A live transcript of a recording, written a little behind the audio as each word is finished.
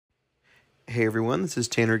Hey everyone, this is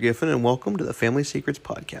Tanner Giffen and welcome to the Family Secrets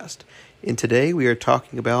Podcast. And today we are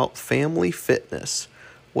talking about family fitness,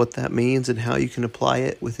 what that means and how you can apply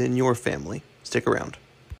it within your family. Stick around.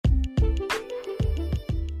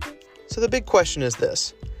 So the big question is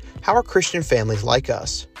this: how are Christian families like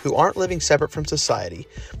us, who aren't living separate from society,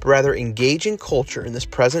 but rather engaging culture in this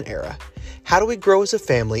present era, how do we grow as a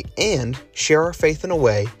family and share our faith in a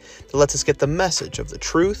way that lets us get the message of the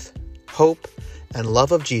truth, hope, and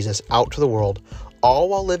love of Jesus out to the world, all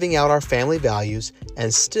while living out our family values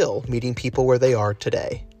and still meeting people where they are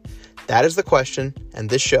today? That is the question, and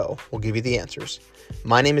this show will give you the answers.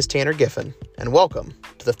 My name is Tanner Giffen, and welcome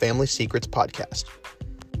to the Family Secrets Podcast.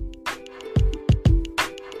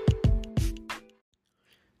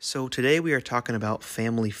 So today we are talking about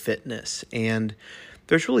family fitness, and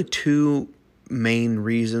there's really two main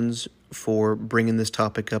reasons for bringing this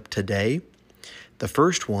topic up today. The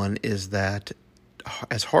first one is that,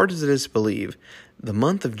 as hard as it is to believe, the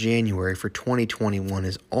month of January for 2021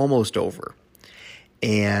 is almost over.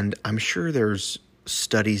 And I'm sure there's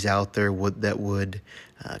studies out there that would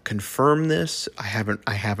confirm this. I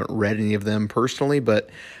haven't read any of them personally, but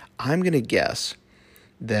I'm going to guess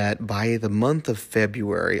that by the month of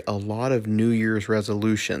February, a lot of New Year's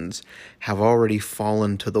resolutions have already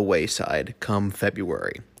fallen to the wayside come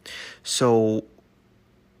February. So,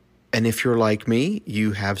 and if you're like me,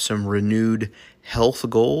 you have some renewed health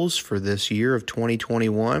goals for this year of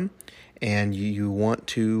 2021, and you want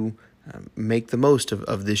to make the most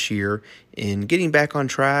of this year in getting back on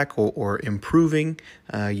track or improving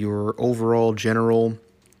your overall general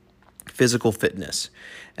physical fitness.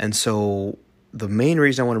 And so the main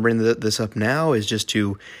reason I want to bring this up now is just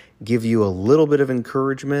to give you a little bit of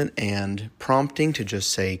encouragement and prompting to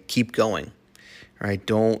just say, keep going, right?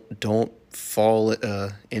 Don't fall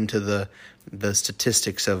into the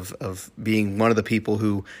statistics of being one of the people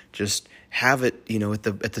who just have it,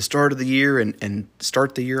 at the start of the year and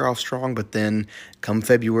start the year off strong, but then come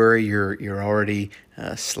February, you're already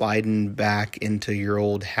sliding back into your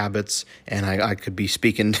old habits. And I could be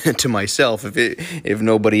speaking to myself if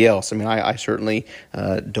nobody else. I mean, I certainly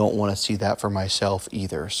don't want to see that for myself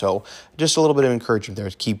either. So just a little bit of encouragement there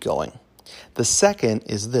to keep going. The second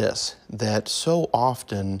is this: that so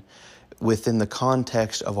often within the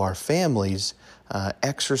context of our families,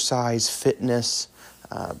 exercise, fitness,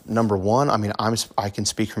 number one, I mean, I can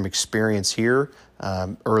speak from experience here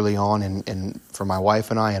early on in for my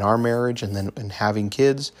wife and I in our marriage, and then in having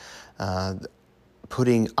kids,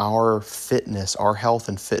 putting our fitness, our health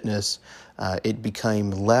and fitness, it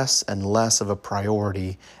became less and less of a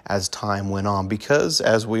priority as time went on because,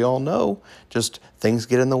 as we all know, just things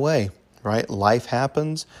get in the way. Right? Life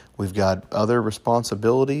happens. We've got other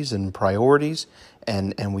responsibilities and priorities,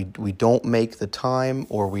 and we don't make the time,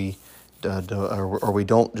 or we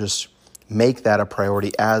don't just make that a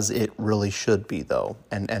priority as it really should be, though.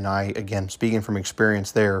 And I, again, speaking from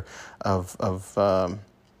experience there of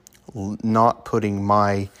not putting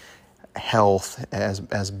my health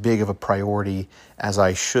as big of a priority as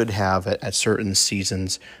I should have at certain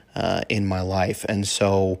seasons in my life. And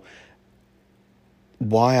so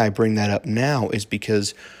why I bring that up now is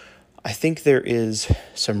because I think there is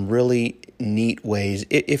some really neat ways,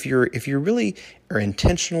 if you really are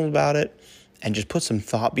intentional about it and just put some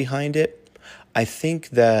thought behind it. I think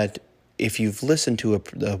that if you've listened to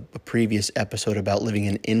a previous episode about living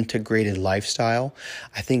an integrated lifestyle,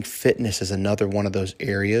 I think fitness is another one of those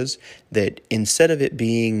areas that, instead of it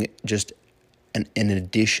being just an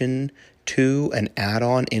addition to, an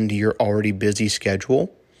add-on into your already busy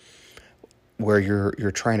schedule, where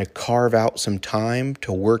you're trying to carve out some time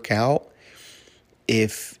to work out,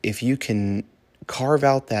 if you can carve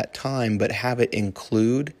out that time but have it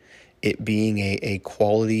include it being a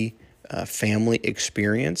quality family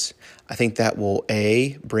experience, I think that will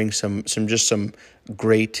bring some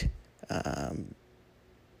great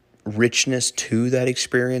richness to that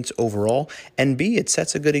experience overall, and B, it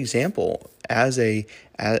sets a good example as a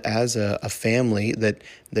family that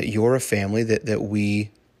you're a family that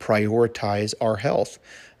we prioritize our health,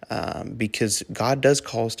 because God does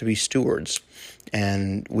call us to be stewards,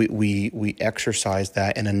 and we exercise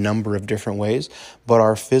that in a number of different ways, but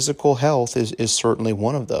our physical health is certainly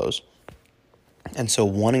one of those. And so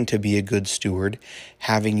wanting to be a good steward,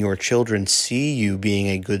 having your children see you being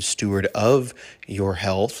a good steward of your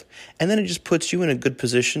health, and then it just puts you in a good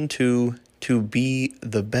position to be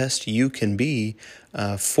the best you can be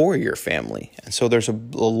for your family. And so there's a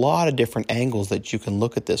lot of different angles that you can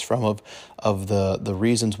look at this from, of the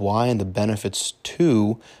reasons why and the benefits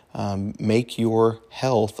to make your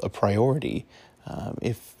health a priority.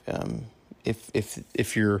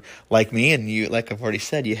 if you're like me and you, like I've already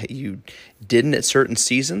said, you didn't at certain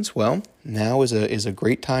seasons, well, now is a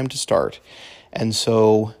great time to start. And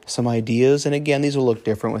so some ideas, and again, these will look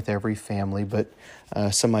different with every family, but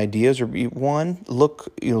some ideas are, one,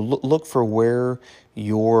 look for where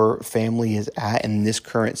your family is at in this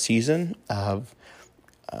current season of,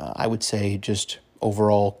 I would say, just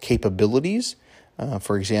overall capabilities.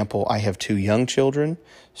 For example, I have 2 young children,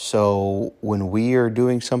 so when we are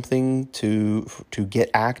doing something to get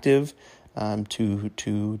active,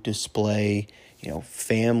 to display,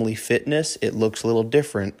 family fitness, it looks a little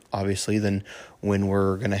different, obviously, than when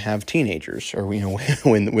we're going to have teenagers, or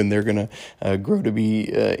when they're going to grow to be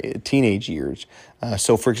teenage years.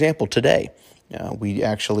 So, for example, today we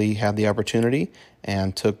actually had the opportunity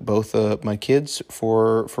and took both my kids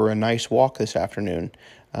for a nice walk this afternoon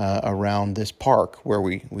around this park where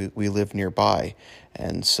we live nearby,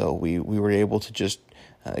 and so we were able to just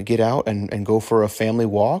get out and go for a family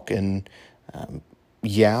walk. And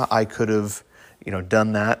I could have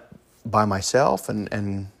done that by myself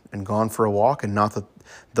and gone for a walk, and not that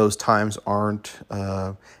those times aren't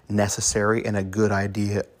necessary and a good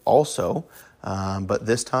idea also, but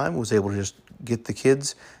this time was able to just get the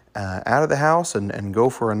kids out of the house and go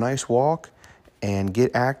for a nice walk and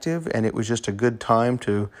get active. And it was just a good time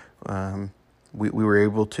to we were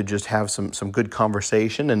able to just have some good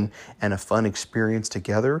conversation and a fun experience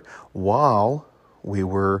together while we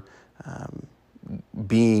were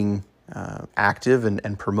being active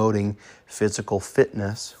and promoting physical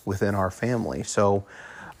fitness within our family. So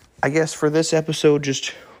I guess for this episode,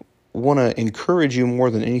 just want to encourage you more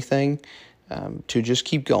than anything to just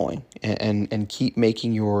keep going and keep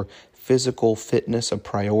making your physical fitness a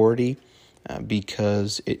priority,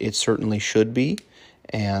 because it certainly should be.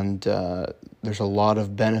 And there's a lot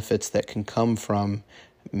of benefits that can come from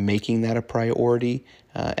making that a priority,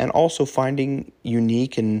 and also finding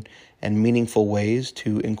unique and meaningful ways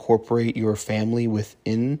to incorporate your family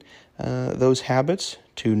within those habits,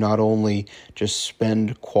 to not only just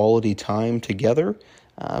spend quality time together,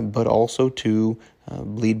 but also to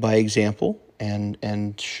lead by example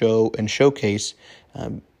and showcase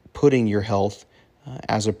putting your health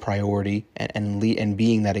as a priority and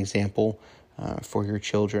being that example for your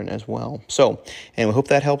children as well. So, and we hope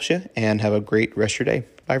that helps you, and have a great rest of your day.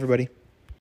 Bye, everybody.